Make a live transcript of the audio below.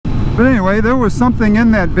But anyway, there was something in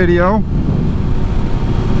that video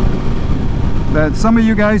that some of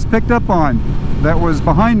you guys picked up on that was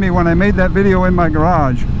behind me when I made that video in my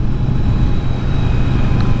garage.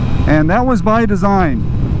 And that was by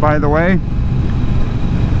design, by the way.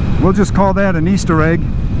 We'll just call that an Easter egg,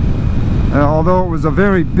 although it was a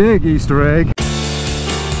very big Easter egg.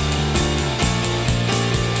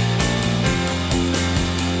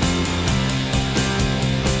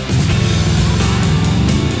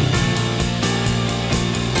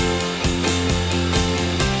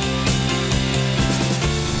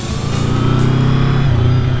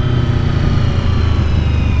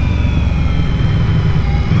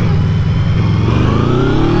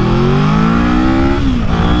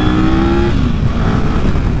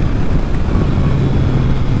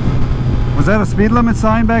 Was that a speed limit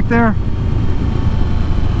sign back there?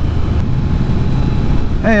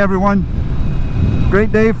 Hey everyone,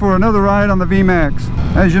 great day for another ride on the VMAX.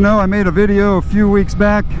 As you know, I made a video a few weeks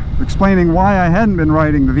back explaining why I hadn't been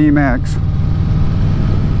riding the VMAX.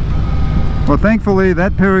 Well, thankfully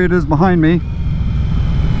that period is behind me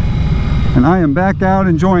and I am back out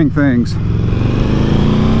enjoying things.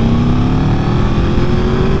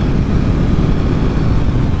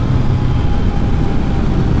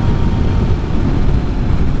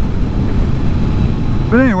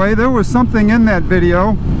 But anyway, there was something in that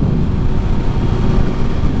video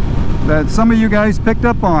that some of you guys picked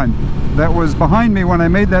up on that was behind me when I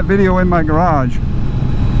made that video in my garage.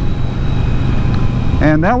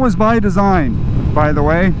 And that was by design, by the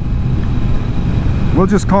way. We'll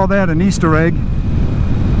just call that an Easter egg,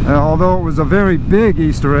 although it was a very big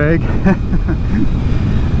Easter egg.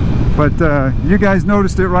 But you guys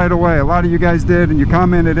noticed it right away. A lot of you guys did, and you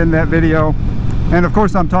commented in that video. And of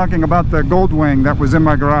course I'm talking about the gold wing that was in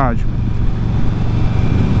my garage.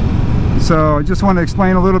 So I just want to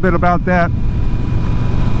explain a little bit about that.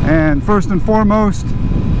 And first and foremost,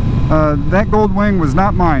 that gold wing was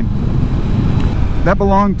not mine. That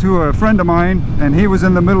belonged to a friend of mine, and he was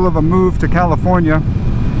in the middle of a move to California.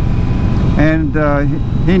 And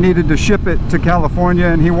he needed to ship it to California,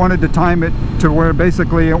 and he wanted to time it to where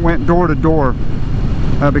basically it went door to door.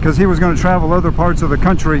 Because he was going to travel other parts of the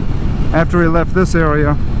country after he left this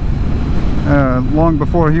area, long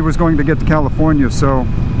before he was going to get to California. So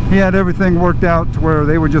he had everything worked out to where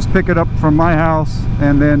they would just pick it up from my house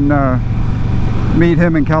and then meet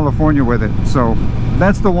him in California with it. So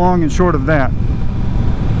that's the long and short of that.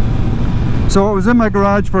 So it was in my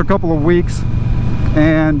garage for a couple of weeks,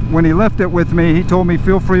 and when he left it with me, he told me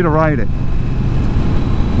feel free to ride it,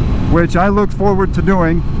 which I looked forward to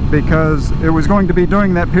doing, because it was going to be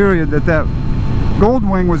during that period that gold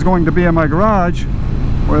wing was going to be in my garage.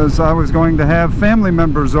 Was I was going to have family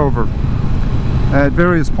members over at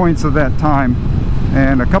various points of that time,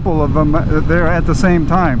 and a couple of them there at the same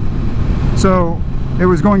time. So it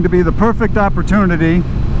was going to be the perfect opportunity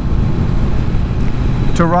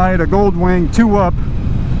to ride a gold wing 2-up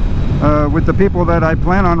with the people that I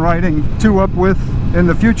plan on riding 2-up with in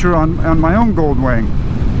the future on my own gold wing.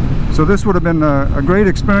 So this would have been a great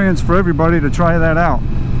experience for everybody to try that out.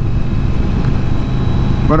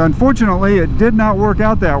 But unfortunately, it did not work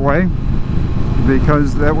out that way,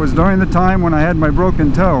 because that was during the time when I had my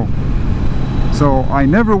broken toe. So I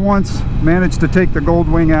never once managed to take the gold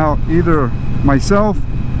wing out, either myself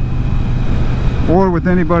or with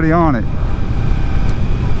anybody on it.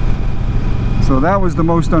 So that was the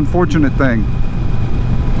most unfortunate thing.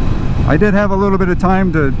 I did have a little bit of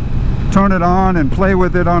time to turn it on and play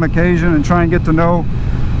with it on occasion and try and get to know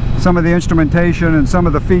some of the instrumentation and some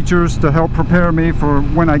of the features to help prepare me for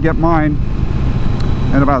when I get mine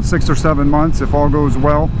in about 6 or 7 months, if all goes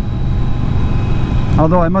well.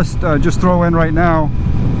 Although I must just throw in right now,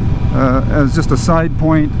 as just a side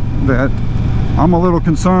point, that I'm a little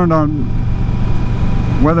concerned on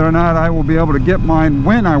whether or not I will be able to get mine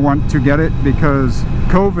when I want to get it, because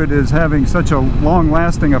COVID is having such a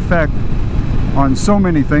long-lasting effect on so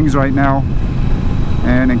many things right now.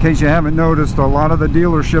 And in case you haven't noticed, a lot of the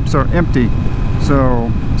dealerships are empty.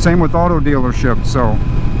 So same with auto dealerships. So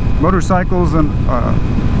motorcycles and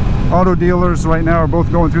auto dealers right now are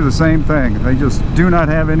both going through the same thing. They just do not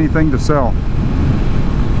have anything to sell.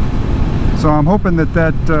 So I'm hoping that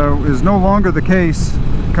that is no longer the case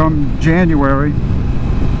come January,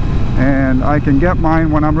 and I can get mine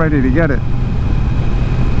when I'm ready to get it.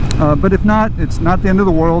 But if not, it's not the end of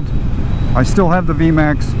the world. I still have the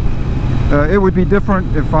VMAX. It would be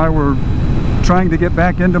different if I were trying to get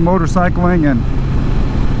back into motorcycling and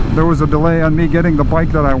there was a delay on me getting the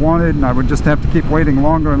bike that I wanted, and I would just have to keep waiting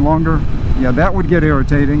longer and longer. Yeah, that would get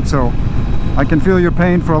irritating. So I can feel your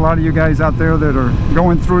pain for a lot of you guys out there that are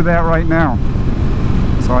going through that right now.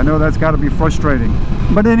 So So I know that's got to be frustrating.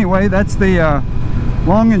 But anyway, that's the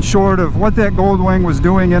long and short of what that Goldwing was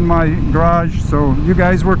doing in my garage. So you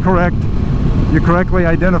guys were correct. You correctly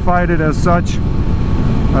identified it as such.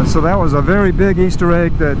 So that was a very big Easter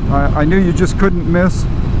egg that I knew you just couldn't miss.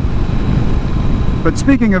 But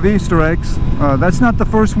speaking of Easter eggs, that's not the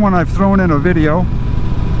first one I've thrown in a video.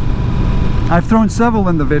 I've thrown several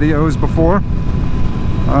in the videos before,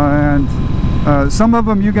 and some of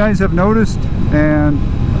them you guys have noticed, and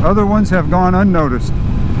other ones have gone unnoticed.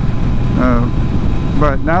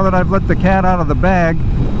 But now that I've let the cat out of the bag,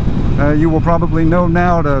 you will probably know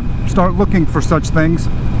now to start looking for such things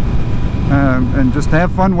and just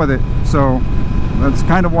have fun with it. So that's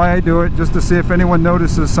kind of why I do it, just to see if anyone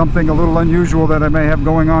notices something a little unusual that I may have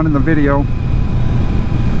going on in the video.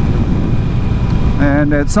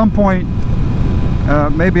 And at some point,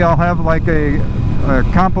 maybe I'll have like a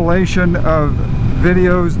compilation of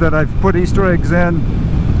videos that I've put Easter eggs in,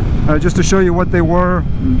 just to show you what they were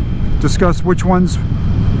and discuss which ones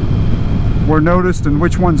were noticed and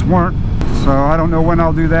which ones weren't. So I don't know when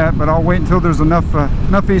I'll do that, but I'll wait until there's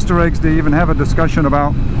enough Easter eggs to even have a discussion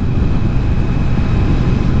about.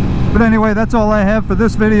 But anyway, that's all I have for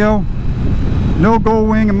this video. No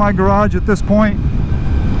Goldwing in my garage at this point,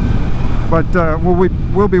 but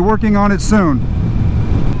we'll be working on it soon.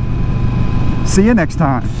 See you next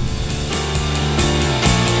time.